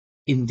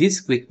In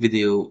this quick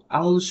video,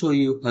 I will show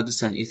you how to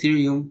send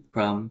Ethereum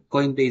from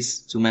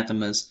Coinbase to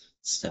MetaMask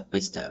step by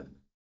step.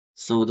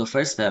 So the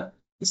first step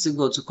is to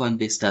go to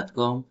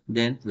coinbase.com,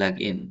 then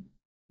log in.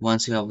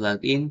 Once you have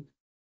logged in,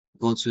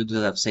 go to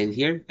the left side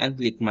here and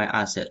click My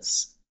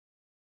Assets.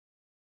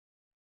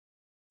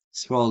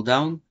 Scroll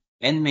down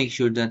and make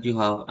sure that you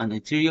have an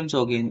Ethereum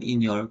token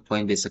in your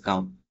Coinbase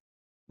account.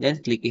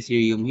 Then click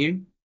Ethereum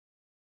here,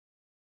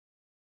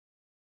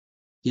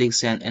 click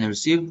Send and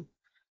Receive,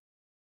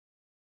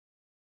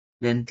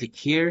 then click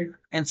here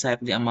and type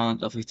the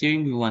amount of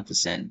Ethereum you want to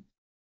send.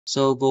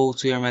 So go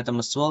to your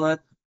MetaMask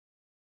wallet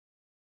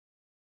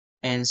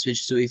and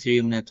switch to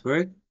Ethereum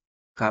network.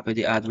 Copy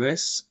the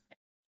address,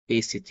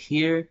 paste it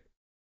here.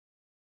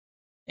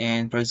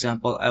 And for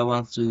example, I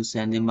want to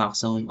send the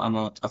maximum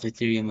amount of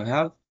Ethereum I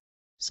have.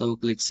 So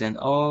click send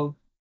all,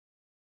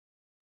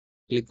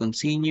 click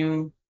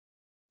continue.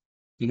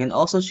 You can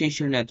also change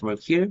your network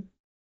here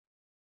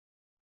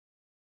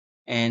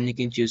and you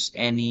can choose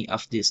any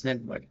of this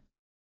network.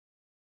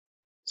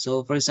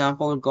 So for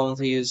example, we're going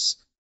to use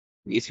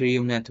the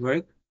Ethereum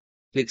network.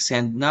 Click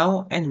send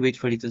now and wait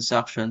for the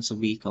transaction to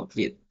be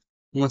complete.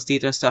 Once the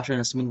transaction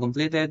has been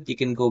completed, you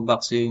can go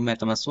back to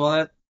MetaMask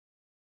wallet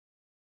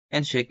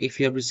and check if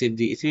you have received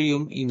the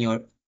Ethereum in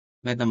your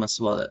MetaMask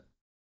wallet.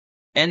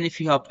 And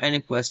if you have any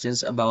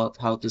questions about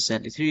how to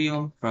send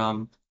Ethereum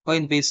from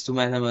Coinbase to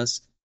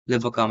MetaMask,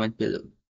 leave a comment below.